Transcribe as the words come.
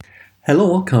Hello,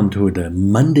 welcome to the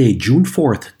Monday, June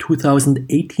 4th,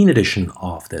 2018 edition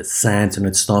of the SANS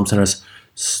Internet Storm Center's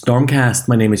StormCast.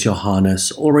 My name is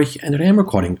Johannes Ulrich and today I'm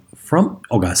recording from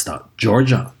Augusta,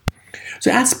 Georgia. So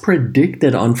as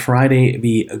predicted on Friday,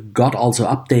 we got also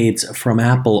updates from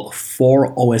Apple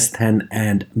for OS X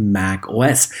and Mac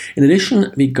OS. In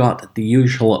addition, we got the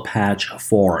usual patch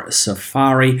for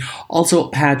Safari, also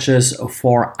patches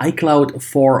for iCloud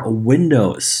for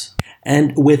Windows.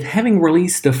 And with having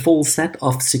released the full set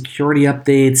of security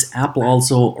updates, Apple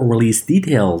also released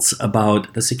details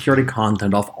about the security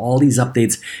content of all these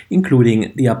updates,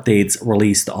 including the updates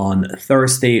released on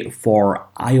Thursday for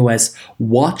iOS,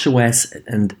 watchOS,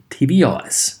 and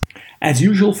tvOS. As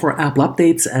usual for Apple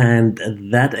updates, and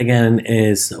that again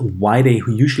is why they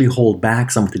usually hold back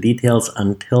some of the details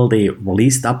until they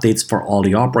release updates for all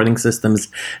the operating systems.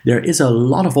 There is a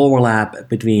lot of overlap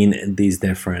between these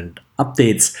different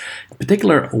updates. In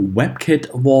particular, WebKit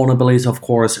vulnerabilities, of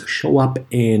course, show up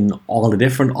in all the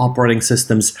different operating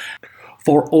systems.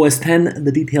 For OS X,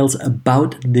 the details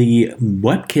about the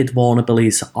WebKit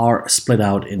vulnerabilities are split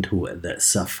out into the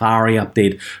Safari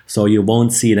update, so you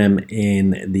won't see them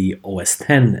in the OS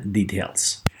X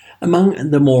details. Among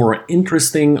the more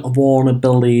interesting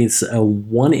vulnerabilities,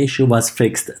 one issue was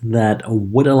fixed that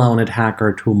would allow an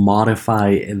attacker to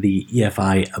modify the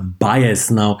EFI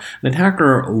bias. Now, an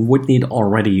attacker would need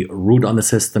already root on the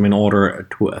system in order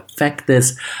to affect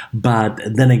this, but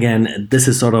then again, this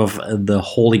is sort of the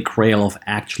holy grail of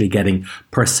actually getting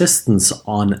persistence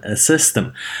on a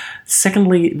system.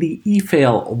 Secondly, the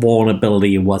eFail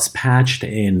vulnerability was patched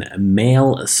in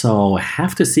Mail, so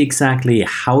have to see exactly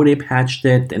how they patched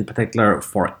it, in particular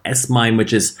for S-MIME,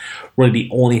 which is really the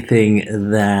only thing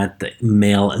that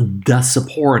Mail does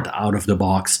support out of the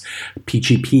box.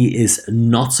 PGP is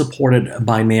not supported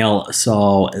by Mail,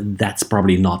 so that's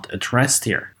probably not addressed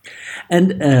here.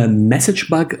 And a message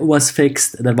bug was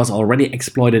fixed that was already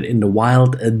exploited in the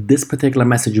wild. This particular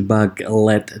message bug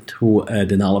led to a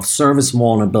denial of service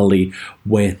vulnerability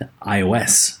with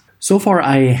iOS. So far,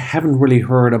 I haven't really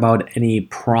heard about any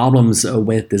problems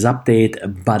with this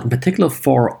update, but in particular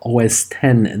for OS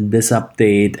X, this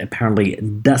update apparently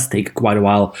does take quite a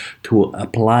while to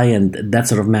apply, and that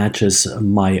sort of matches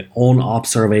my own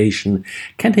observation.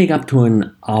 Can take up to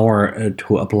an hour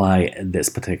to apply this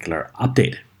particular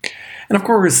update. And of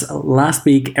course, last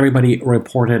week, everybody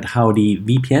reported how the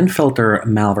VPN filter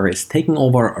malware is taking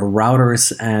over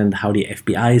routers and how the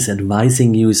FBI is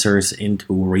advising users into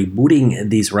rebooting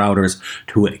these routers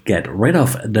to get rid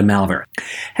of the malware.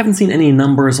 Haven't seen any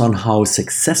numbers on how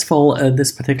successful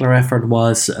this particular effort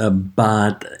was,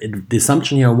 but the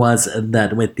assumption here was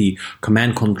that with the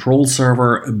command control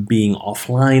server being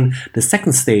offline, the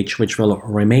second stage, which will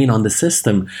remain on the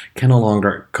system, can no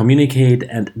longer communicate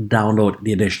and download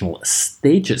the additional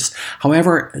stages.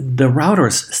 However, the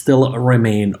routers still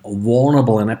remain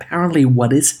vulnerable, and apparently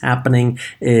what is happening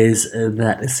is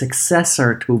that a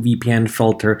successor to VPN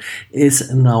filter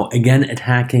is now again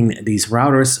attacking these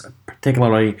routers,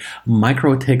 particularly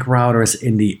MikroTik routers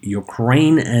in the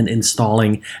Ukraine, and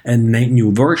installing a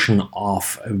new version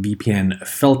of VPN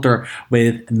filter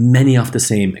with many of the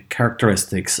same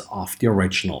characteristics of the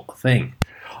original thing.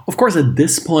 Of course, at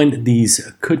this point,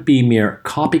 these could be mere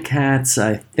copycats.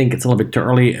 I think it's a little bit too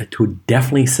early to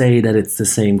definitely say that it's the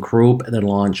same group that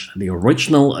launched the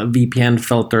original VPN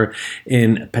filter,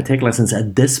 in particular, since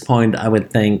at this point, I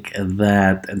would think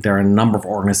that there are a number of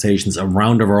organizations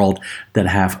around the world that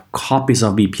have copies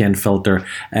of VPN filter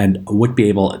and would be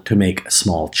able to make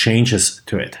small changes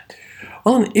to it.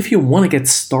 Well, and if you want to get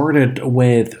started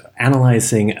with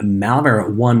analyzing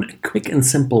malware, one quick and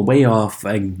simple way of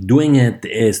doing it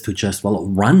is to just,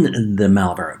 run the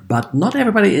malware. But not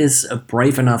everybody is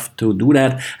brave enough to do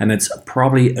that, and it's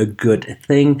probably a good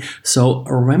thing. So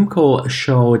Remco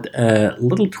showed a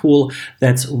little tool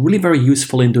that's really very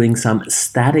useful in doing some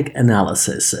static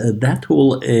analysis. That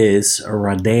tool is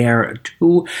Radar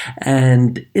 2,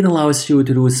 and it allows you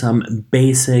to do some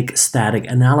basic static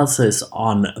analysis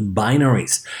on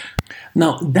binaries.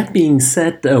 Now, that being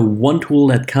said, one tool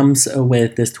that comes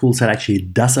with this toolset actually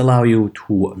does allow you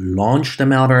to launch the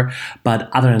malware, but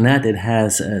other than that, it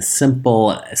has a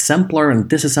simple assembler and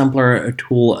disassembler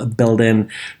tool built in.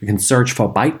 You can search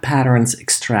for byte patterns,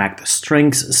 extract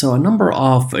strings, so a number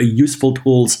of useful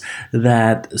tools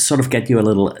that sort of get you a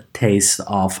little taste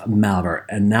of malware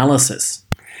analysis.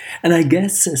 And I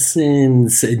guess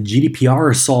since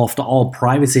GDPR solved all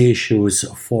privacy issues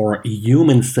for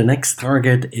humans, the next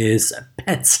target is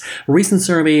pets. A recent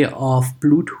survey of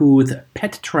Bluetooth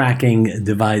pet tracking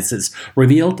devices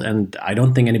revealed, and I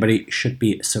don't think anybody should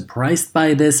be surprised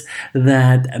by this,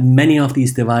 that many of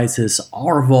these devices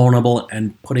are vulnerable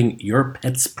and putting your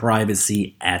pet's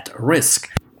privacy at risk.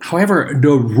 However,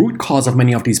 the root cause of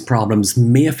many of these problems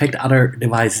may affect other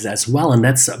devices as well, and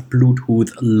that's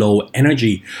Bluetooth Low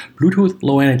Energy. Bluetooth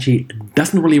Low Energy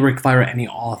doesn't really require any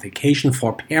authentication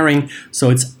for pairing, so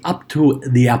it's up to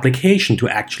the application to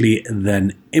actually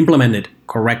then implement it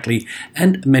correctly,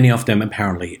 and many of them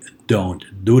apparently don't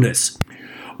do this.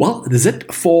 Well, this is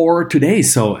it for today,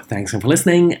 so thanks for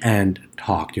listening, and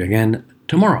talk to you again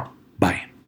tomorrow. Bye.